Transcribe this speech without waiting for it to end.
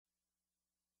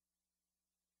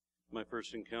My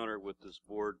first encounter with this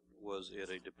board was at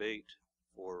a debate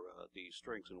for the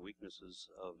strengths and weaknesses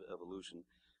of evolution.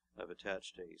 I've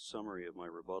attached a summary of my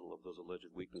rebuttal of those alleged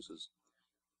weaknesses.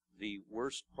 The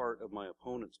worst part of my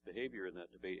opponent's behavior in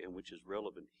that debate, and which is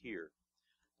relevant here,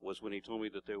 was when he told me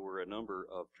that there were a number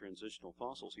of transitional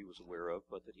fossils he was aware of,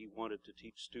 but that he wanted to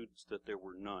teach students that there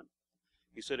were none.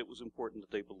 He said it was important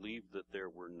that they believed that there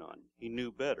were none. He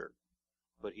knew better,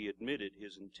 but he admitted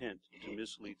his intent to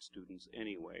mislead students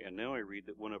anyway. And now I read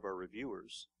that one of our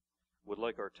reviewers would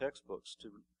like our textbooks to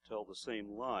tell the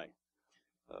same lie.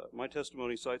 My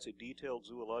testimony cites a detailed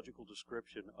zoological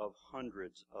description of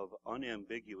hundreds of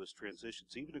unambiguous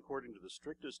transitions, even according to the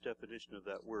strictest definition of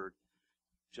that word,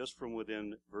 just from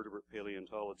within vertebrate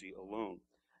paleontology alone.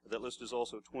 That list is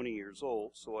also 20 years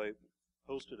old, so I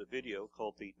posted a video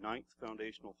called The Ninth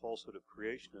Foundational Falsehood of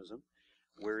Creationism,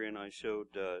 wherein I showed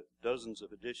dozens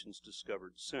of additions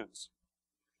discovered since.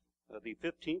 The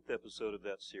 15th episode of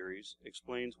that series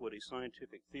explains what a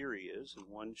scientific theory is, and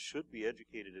one should be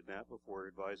educated in that before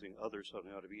advising others on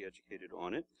how to be educated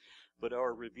on it. But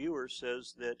our reviewer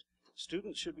says that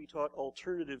students should be taught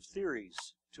alternative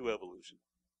theories to evolution.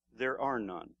 There are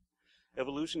none.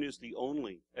 Evolution is the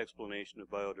only explanation of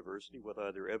biodiversity with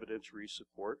either evidentiary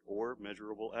support or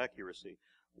measurable accuracy,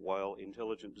 while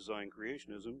intelligent design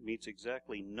creationism meets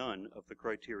exactly none of the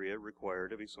criteria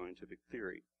required of a scientific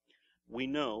theory. We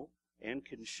know and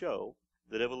can show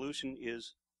that evolution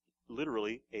is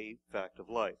literally a fact of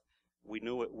life. We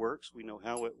know it works, we know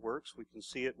how it works, we can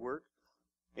see it work,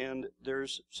 and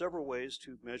there's several ways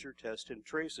to measure, test, and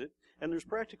trace it, and there's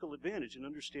practical advantage in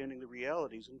understanding the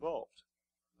realities involved.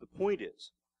 The point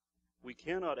is, we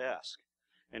cannot ask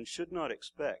and should not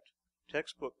expect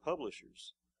textbook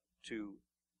publishers to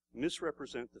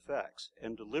misrepresent the facts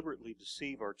and deliberately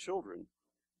deceive our children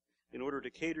in order to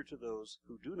cater to those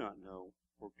who do not know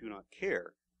or do not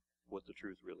care what the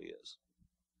truth really is.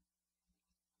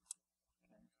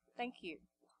 Thank you.